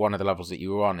said one of the levels that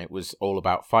you were on, it was all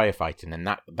about firefighting, and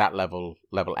that level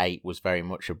 8 was very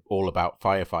much all about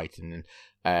firefighting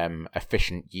and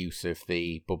efficient use of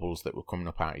the bubbles that were coming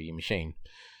up out of your machine.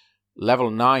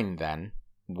 Level 9 then,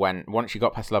 once you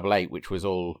got past level 8, which was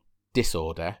all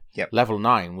disorder, level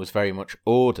 9 was very much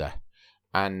order,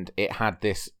 and it had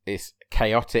this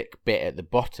chaotic bit at the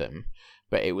bottom,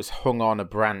 but it was hung on a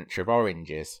branch of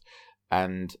oranges,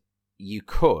 and you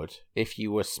could, if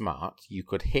you were smart, you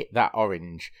could hit that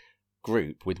orange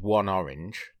group with one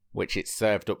orange, which it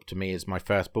served up to me as my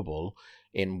first bubble,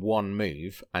 in one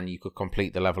move, and you could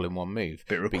complete the level in one move.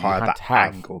 But it required that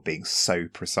angle being so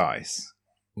precise.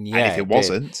 Yeah, and if it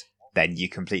wasn't, then you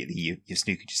completely, you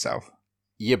snookered yourself.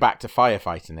 You're back to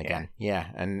firefighting again.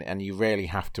 Yeah, and you really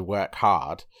have to work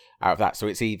hard out of that. So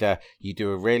it's either you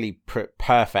do a really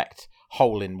perfect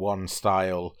hole-in-one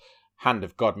style hand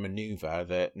of God maneuver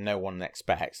that no one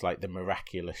expects, like the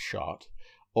miraculous shot,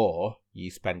 or you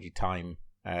spend your time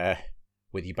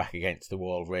with your back against the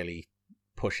wall, really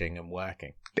pushing and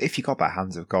working. But if you got that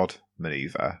hands of God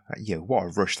maneuver, what a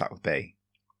rush that would be.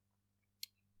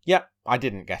 Yeah, I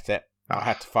didn't get it. I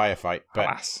had to firefight, but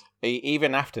alas.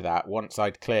 Even after that, once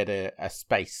I'd cleared a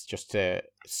space just to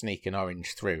sneak an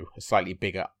orange through, a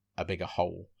bigger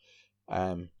hole,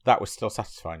 that was still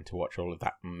satisfying to watch all of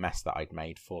that mess that I'd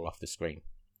made fall off the screen.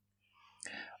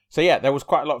 So yeah, there was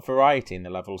quite a lot of variety in the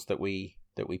levels that we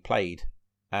played,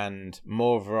 and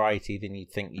more variety than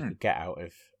you'd think you could get out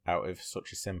of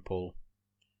such a simple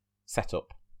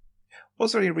setup.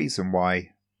 Was there any reason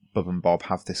why Bub and Bob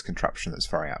have this contraption that's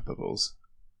firing out bubbles?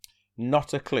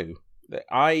 Not a clue.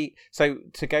 So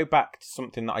to go back to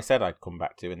something that I said I'd come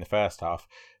back to in the first half,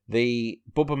 the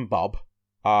Bub and Bob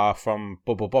are from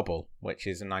Bubble Bobble, which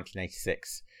is a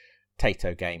 1986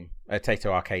 Taito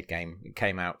arcade game. It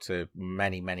came out to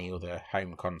many, many other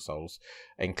home consoles,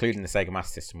 including the Sega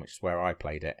Master System, which is where I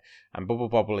played it. And Bubble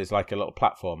Bobble is like a little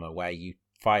platformer where you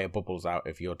fire bubbles out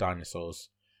of your dinosaur's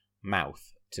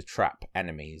mouth to trap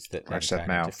enemies that then Right, said turn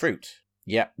mouth. into fruit.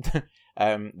 Yep.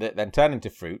 That then turn into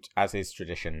fruit, as is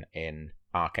tradition in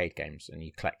arcade games, and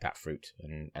you collect that fruit,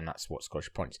 and that's what scores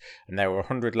your points. And there were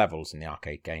 100 levels in the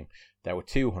arcade game. There were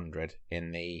 200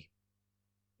 in the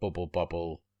Bubble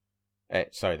Bobble.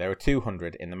 There were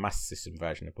 200 in the Master System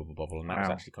version of Bubble Bobble, and that was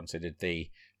actually considered the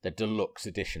deluxe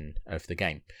edition of the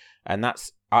game. And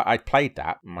I played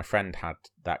that. My friend had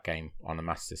that game on a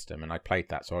Master System, and I played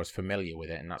that, so I was familiar with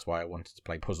it, and that's why I wanted to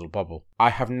play Puzzle Bobble. I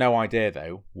have no idea,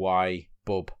 though, why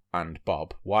Bub and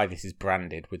Bob, why this is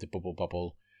branded with the Bubble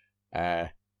Bobble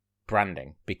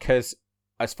branding, because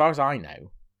as far as I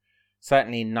know,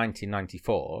 certainly in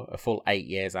 1994, a full 8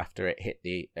 years after it hit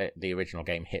the original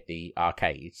game hit the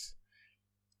arcades,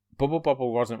 Bubble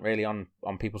Bobble wasn't really on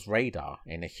people's radar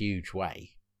in a huge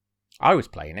way. I was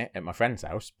playing it at my friend's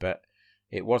house, but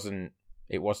it wasn't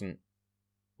it wasn't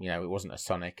a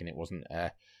Sonic, and it wasn't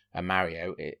a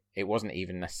Mario. It wasn't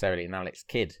even necessarily an Alex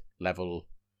Kidd level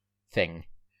thing.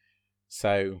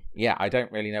 So yeah, I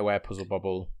don't really know why Puzzle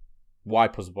Bobble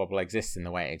exists in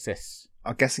the way it exists.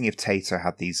 I'm guessing if Taito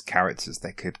had these characters,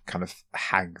 they could kind of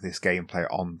hang this gameplay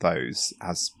on those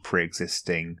as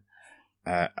pre-existing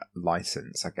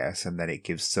license, I guess, and then it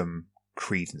gives some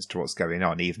credence to what's going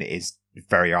on, even if it is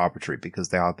very arbitrary, because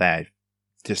they are there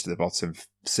just at the bottom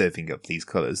serving up these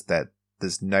colours.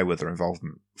 There's no other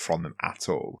involvement from them at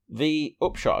all. The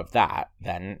upshot of that,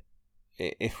 then,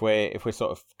 if we're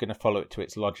sort of going to follow it to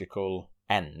its logical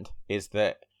end, is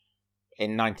that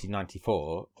in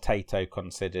 1994, Taito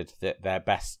considered that their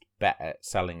best bet at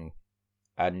selling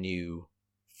a new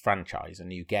franchise, a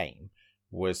new game,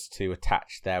 was to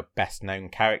attach their best known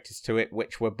characters to it,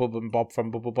 which were Bub and Bob from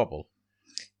Bubble Bobble.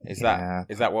 Is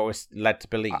that what we're led to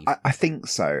believe? I think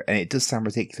so, and it does sound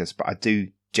ridiculous, but I do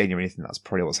genuinely think that's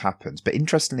probably what's happened. But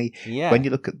interestingly, when you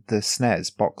look at the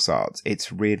SNES box art,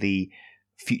 it's really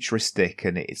futuristic,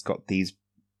 and it's got these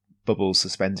bubbles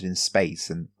suspended in space,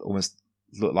 and almost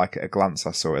looked like, at a glance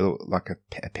I saw, it looked like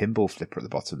a pinball flipper at the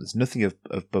bottom. There's nothing of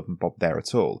Bub and Bob there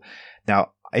at all.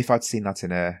 Now, if I'd seen that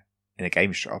in a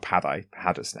game shop, had I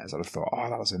had a SNES, I'd have thought, oh,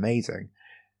 that was amazing.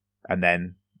 And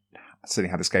then I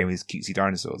suddenly had this game with cutesy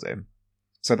dinosaurs in.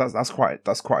 So that's quite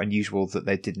unusual that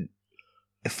they didn't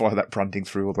follow that branding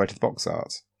through all the way to the box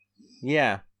art.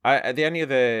 Yeah. The only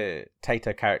other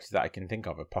Taito characters that I can think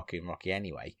of are Pocky and Rocky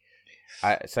anyway.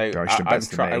 I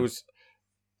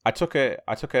took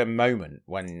a moment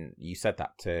when you said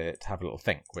that to have a little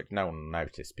think, which no one will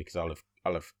notice because I'll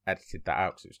have edited that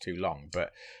out because it was too long.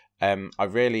 But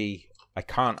I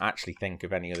can't actually think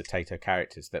of any other Taito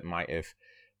characters that might have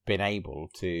been able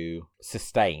to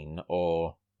sustain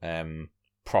or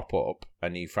prop up a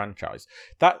new franchise.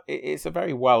 That it's a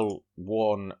very well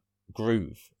worn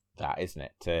groove, that, isn't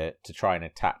it? To try and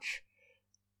attach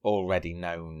already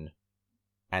known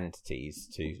entities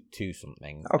to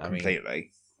something. Oh,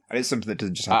 completely. And it's something that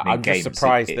doesn't just happen in games. I'm just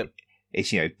surprised that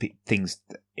it's things.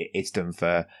 It's done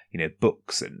for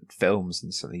books and films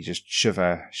and something. You just shove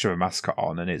a mascot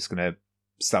on, and it's going to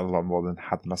sell a lot more than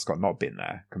had the mascot not been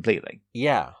there. Completely.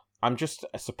 Yeah, I'm just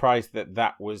surprised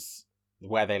that was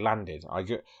where they landed.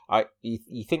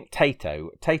 You think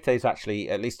Taito's actually,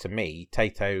 at least to me,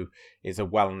 Taito is a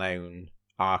well-known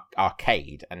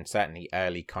arcade and certainly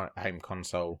early home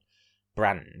console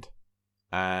brand,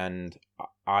 and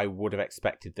I would have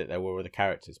expected that there were other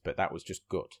characters, but that was just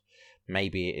good.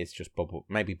 Maybe it is just Bubble.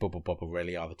 Maybe Bubble Bobble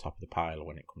really are the top of the pile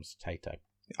when it comes to Taito.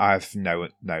 I have no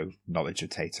knowledge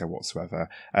of Taito whatsoever.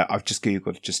 I've just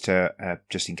googled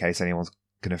just in case anyone's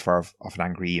going to fire off an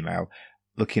angry email.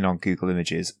 Looking on Google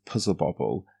Images, Puzzle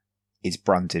Bobble is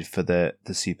branded for the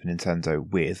Super Nintendo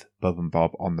with Bub and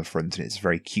Bob on the front, and it's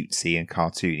very cutesy and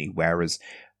cartoony. Whereas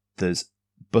there's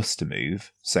Buster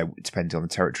Move, so depending on the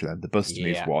territory, then the Buster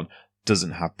Move one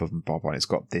doesn't have Bub and Bob on. It's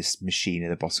got this machine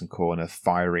in the bottom corner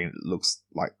firing. It looks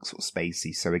like sort of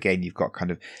spacey. So again, you've got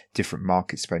kind of different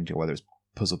markets depending on whether it's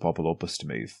Puzzle Bobble or Buster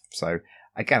Move. So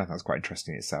again, I think that's quite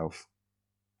interesting in itself.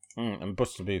 And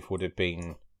Buster Move would have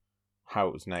been how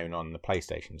it was known on the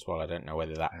PlayStation as well. I don't know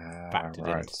whether that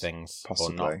factored into things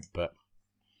possibly, or not, but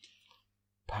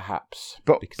perhaps.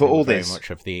 But all very this much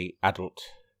of the adult.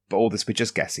 But all this, we're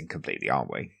just guessing completely,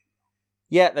 aren't we?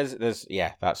 Yeah, there's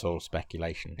that's all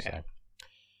speculation. Yeah.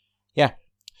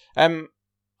 So,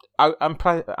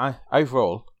 yeah,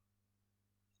 overall,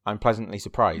 I'm pleasantly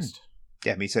surprised.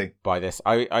 Yeah, me too. By this,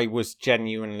 I was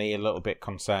genuinely a little bit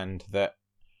concerned that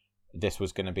this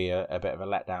was going to be a bit of a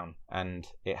letdown, and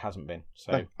it hasn't been.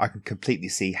 So I can completely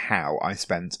see how I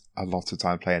spent a lot of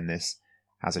time playing this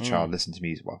as a child, listening to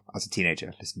music. Well, as a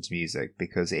teenager, listening to music,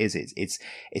 because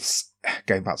it's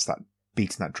going back to that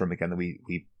beating that drum again that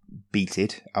we beat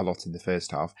it a lot in the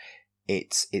first half.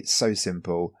 It's so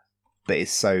simple, but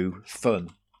it's so fun,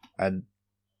 and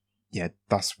yeah,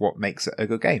 that's what makes it a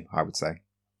good game, I would say.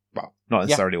 Well, not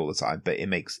necessarily all the time, but it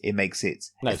makes it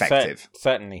effective.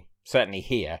 Certainly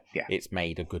here, yeah, it's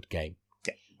made a good game.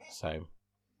 Yeah. So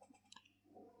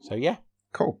yeah.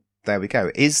 Cool. There we go.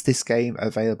 Is this game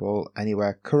available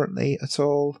anywhere currently at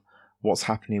all? What's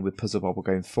happening with Puzzle Bobble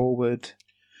going forward?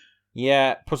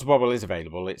 Yeah, Puzzle Bobble is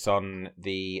available. It's on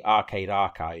the Arcade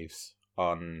Archives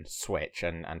on Switch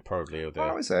and probably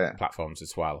other platforms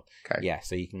as well. Okay. Yeah,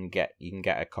 so you can get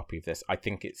a copy of this. I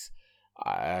think it's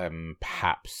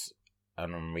perhaps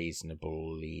an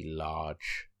unreasonably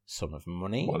large sum of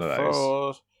money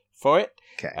for it.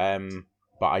 Okay.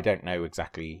 But I don't know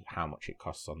exactly how much it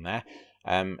costs on there.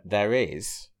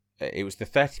 It was the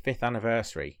 35th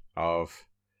anniversary of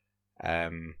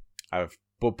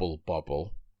Bubble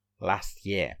Bobble last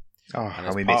year. Oh,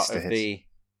 and we missed it.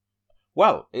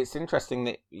 Well, it's interesting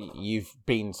that you've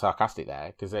been sarcastic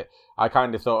there, because I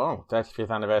kind of thought, 35th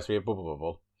anniversary of Bubble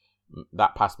Bobble.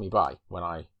 That passed me by when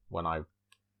I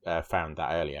found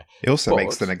that earlier. It also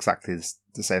makes them exactly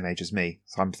the same age as me.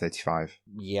 So I'm 35.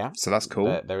 Yeah. So that's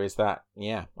cool. There is that.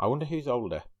 Yeah. I wonder who's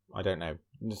older. I don't know.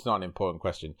 It's not an important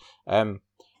question.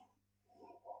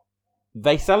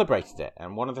 They celebrated it,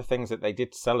 and one of the things that they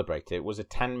did to celebrate it was a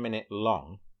 10-minute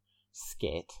long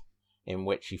skit in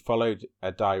which he followed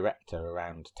a director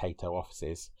around Taito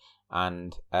offices,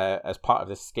 and as part of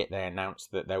the skit they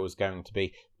announced that there was going to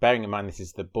be, bearing in mind this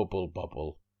is the Bubble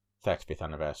Bobble 35th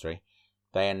anniversary,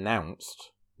 they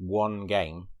announced one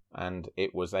game, and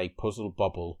it was a Puzzle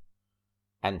Bobble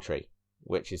entry,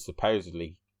 which is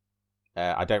supposedly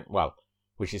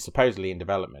which is supposedly in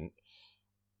development.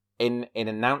 In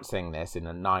announcing this in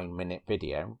a 9-minute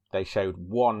video, they showed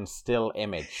one still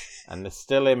image, and the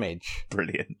still image...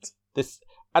 Brilliant.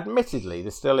 Admittedly, the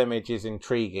still image is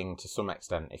intriguing to some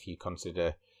extent if you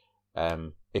consider,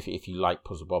 if you like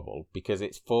Puzzle Bobble, because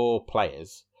it's 4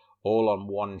 players all on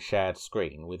one shared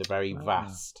screen with a very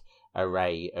vast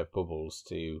array of bubbles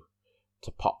to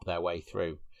pop their way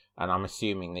through. And I'm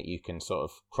assuming that you can sort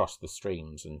of cross the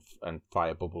streams and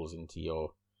fire bubbles into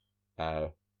your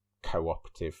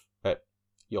cooperative,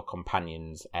 your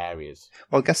companions' areas.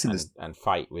 Well, I'm guessing and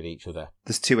fight with each other.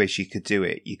 There's 2 ways you could do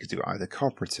it. You could do it either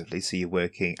cooperatively, so you're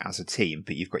working as a team,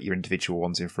 but you've got your individual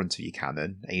ones in front of your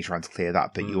cannon, and you're trying to clear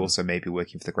that, but you also may be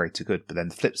working for the greater good. But then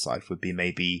the flip side would be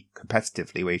maybe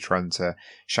competitively, where you're trying to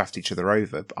shaft each other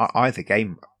over. But either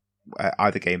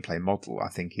gameplay model, I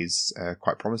think, is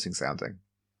quite promising sounding.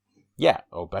 Yeah,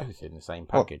 or both in the same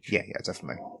package. Well, yeah,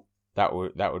 definitely. That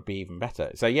would be even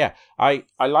better. So yeah, I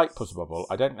like Puzzle Bobble.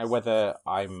 I don't know whether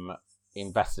I'm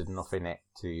invested enough in it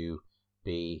to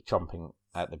be chomping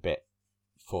at the bit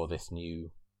for this new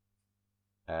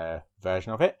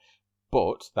version of it,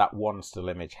 but that one still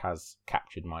image has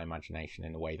captured my imagination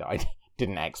in a way that I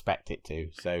didn't expect it to.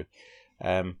 So,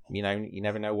 you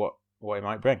never know what it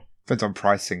might bring. Depends on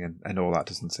pricing and all that,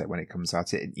 doesn't it, when it comes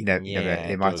out? It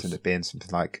might end up being something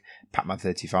like Pac-Man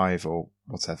 35 or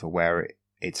whatever, where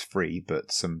it's free,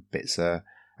 but some bits are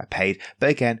paid. But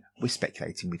again, we're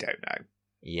speculating, we don't know.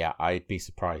 Yeah, I'd be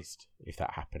surprised if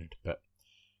that happened, but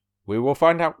we will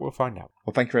find out. We'll find out.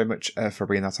 Well, thank you very much for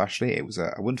bringing that, Ashley. It was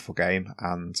a wonderful game,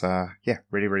 and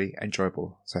really, really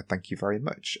enjoyable. So thank you very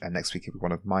much. Next week will be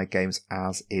one of my games,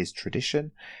 as is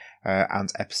tradition.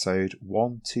 And episode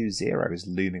 120 is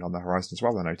looming on the horizon as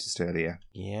well, I noticed earlier.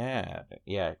 Yeah,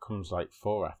 it comes like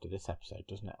 4 after this episode,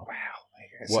 doesn't it? Wow.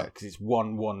 What? Because it's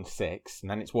 116, and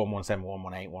then it's 117,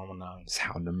 118, 119. It's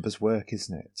how numbers work,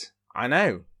 isn't it? I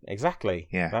know, exactly.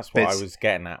 Yeah, that's what I was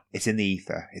getting at. It's in the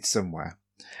ether. It's somewhere.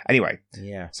 Anyway,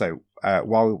 yeah. So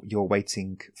while you're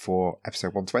waiting for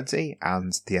episode 120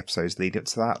 and the episodes leading up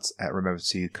to that, remember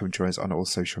to come join us on all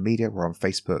social media. We're on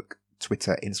Facebook,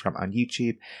 Twitter, Instagram, and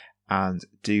YouTube. And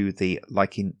do the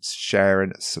liking,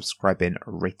 sharing, subscribing,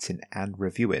 rating, and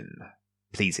reviewing.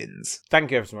 Pleasings.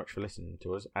 Thank you ever so much for listening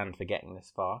to us and for getting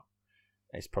this far.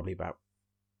 It's probably about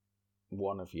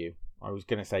 1 of you. I was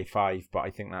going to say 5, but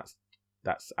I think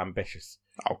that's ambitious.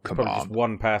 Oh, come on. Just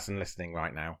 1 person listening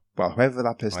right now. Well, whoever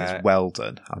that person is, well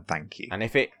done, and thank you. And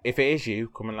if it is you,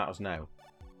 come and let us know.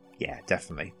 Yeah,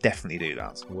 definitely. Definitely do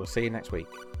that. We'll see you next week.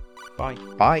 Bye.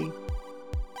 Bye.